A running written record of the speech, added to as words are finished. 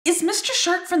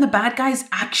shark from the bad guys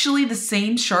actually the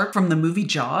same shark from the movie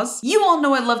Jaws? You all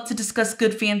know I love to discuss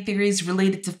good fan theories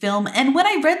related to film, and when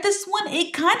I read this one,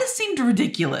 it kind of seemed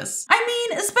ridiculous. I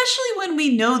mean, especially when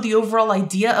we know the overall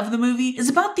idea of the movie is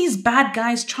about these bad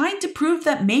guys trying to prove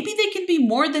that maybe they can be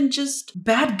more than just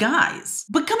bad guys.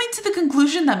 But coming to the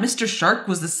conclusion that Mr. Shark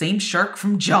was the same shark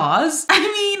from Jaws? I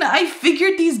mean, I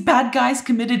figured these bad guys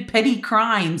committed petty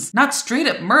crimes, not straight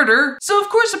up murder. So of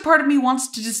course a part of me wants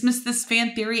to dismiss this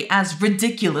fan theory as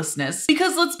ridiculousness,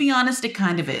 because let's be honest, it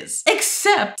kind of is.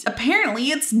 Except, apparently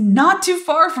it's not too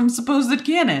far from supposed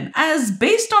canon, as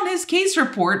based on his case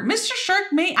report, Mr.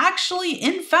 Shark may actually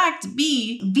in fact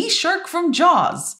be the shark from Jaws.